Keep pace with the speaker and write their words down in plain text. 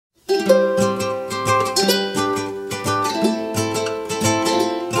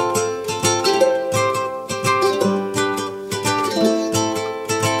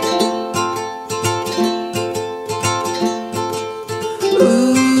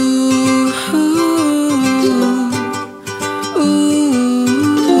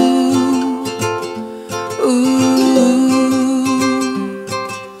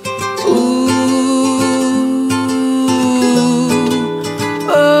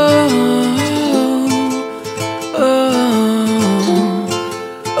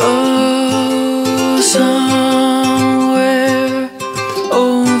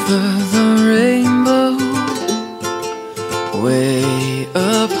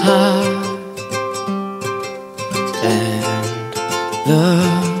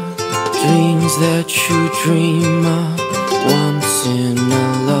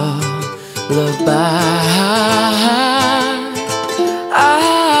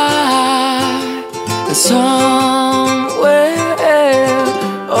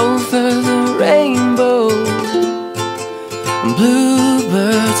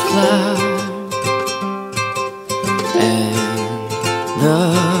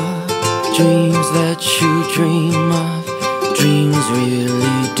The dreams that you dream of, dreams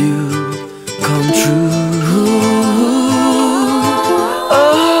really do come true.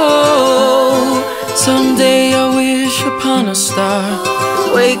 Oh, someday I wish upon a star,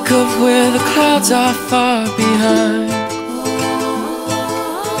 wake up where the clouds are far behind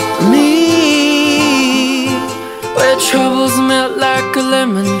me, where troubles melt like a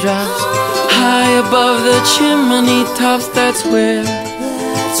lemon drops, high above the chimney tops. That's where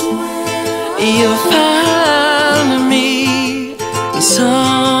you'll find me,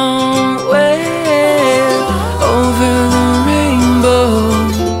 somewhere over the rainbow.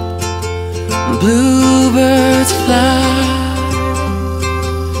 Bluebirds fly,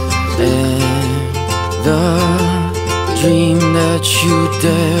 and the dream that you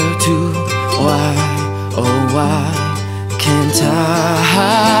dare to, why, oh why can't I?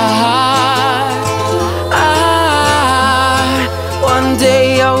 One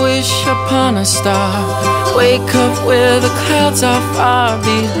day I wish upon a star, wake up where the clouds are far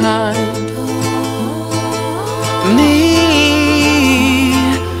behind me,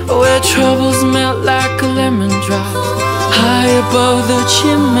 where troubles melt like a lemon drop, high above the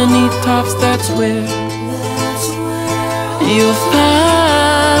chimney tops. That's where you'll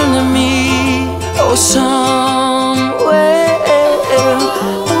find me, oh somewhere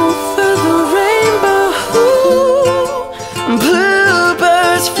over the rainbow.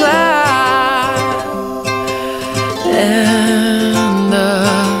 Bluebirds fly, and the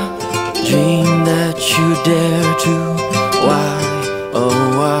dream that you dare to, why, oh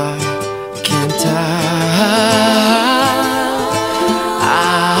why can't I?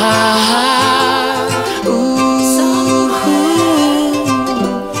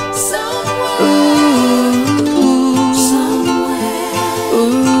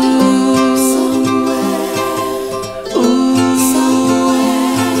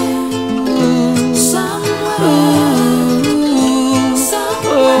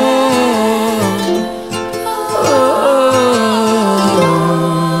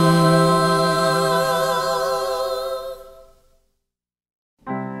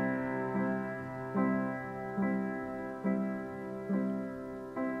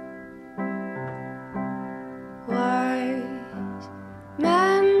 Wise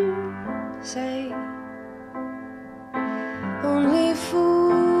men say only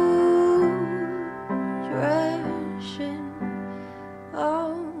fools ration,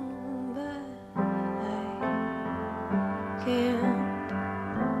 oh, but I can't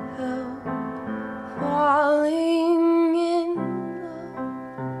help falling in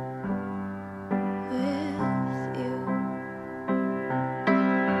love with you.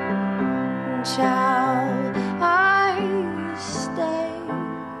 Shall I stay?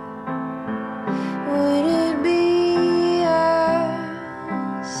 Would it be a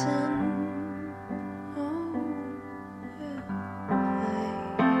sin? Oh, if I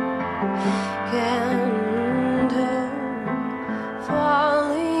can't help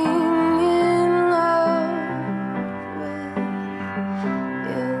falling in love with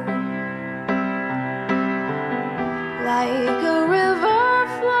you. Like a river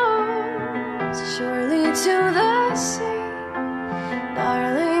flows surely to the sea,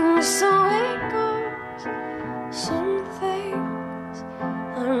 darling, so it goes. Some things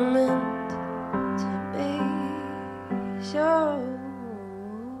are meant to be. So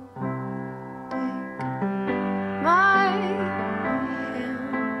take my hand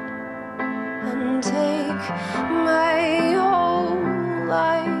and take my whole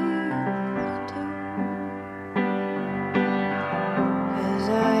life too, 'cause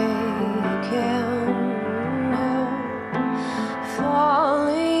I can't help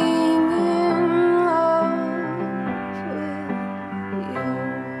falling in love with you.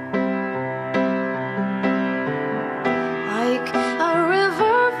 Like a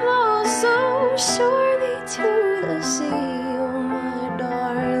river flows so surely to the sea, oh my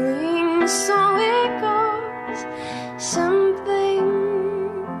darling, so it goes. Some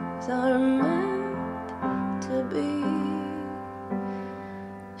things are meant to be.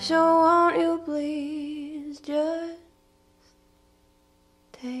 So won't you please just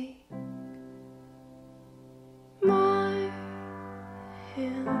take my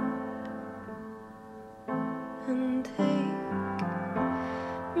hand?